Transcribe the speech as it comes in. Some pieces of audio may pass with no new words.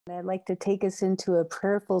I'd like to take us into a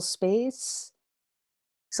prayerful space.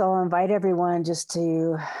 So I'll invite everyone just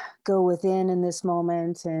to go within in this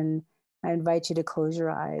moment, and I invite you to close your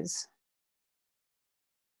eyes.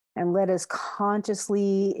 And let us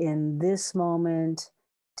consciously, in this moment,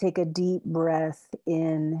 take a deep breath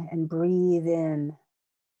in and breathe in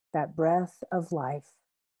that breath of life.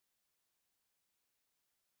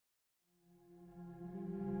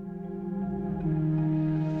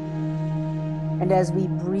 And as we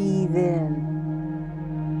breathe in,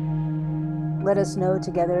 let us know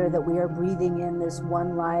together that we are breathing in this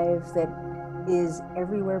one life that is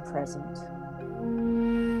everywhere present.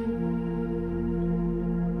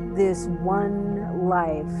 This one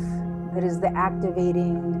life that is the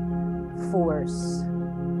activating force,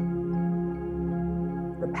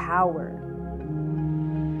 the power,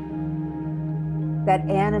 that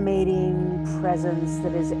animating presence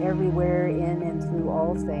that is everywhere in and through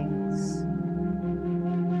all things.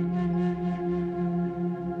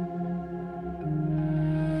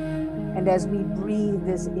 And as we breathe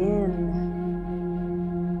this in,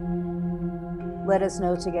 let us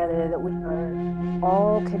know together that we are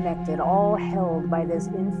all connected, all held by this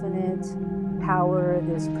infinite power,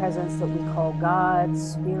 this presence that we call God,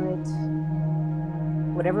 Spirit,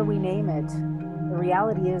 whatever we name it. The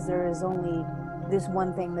reality is there is only this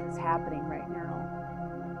one thing that's happening right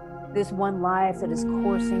now. This one life that is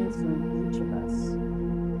coursing through each of us.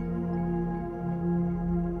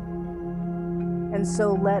 And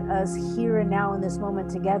so let us here and now in this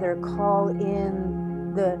moment together call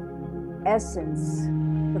in the essence,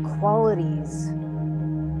 the qualities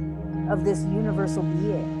of this universal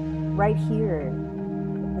being right here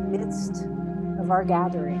in the midst of our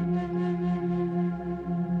gathering.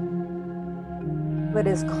 Let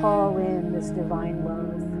us call in this divine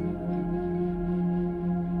love,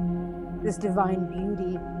 this divine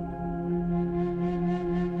beauty,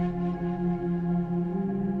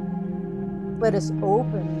 let us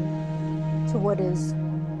open to what is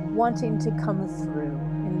wanting to come through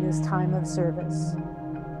in this time of service.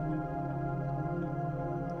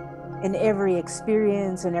 In every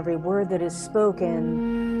experience and every word that is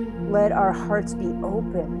spoken, let our hearts be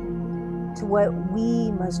open to what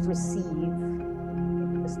we must receive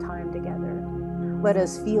in this time together. Let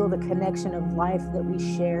us feel the connection of life that we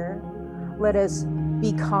share. Let us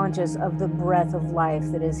be conscious of the breath of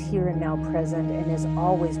life that is here and now present and is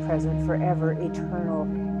always present, forever, eternal,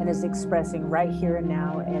 and is expressing right here and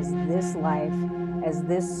now as this life, as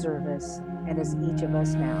this service, and as each of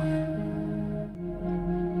us now.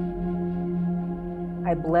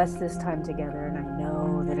 I bless this time together, and I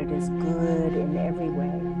know that it is good in every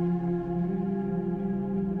way.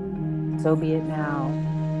 So be it now,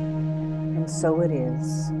 and so it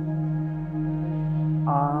is.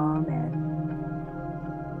 Amen.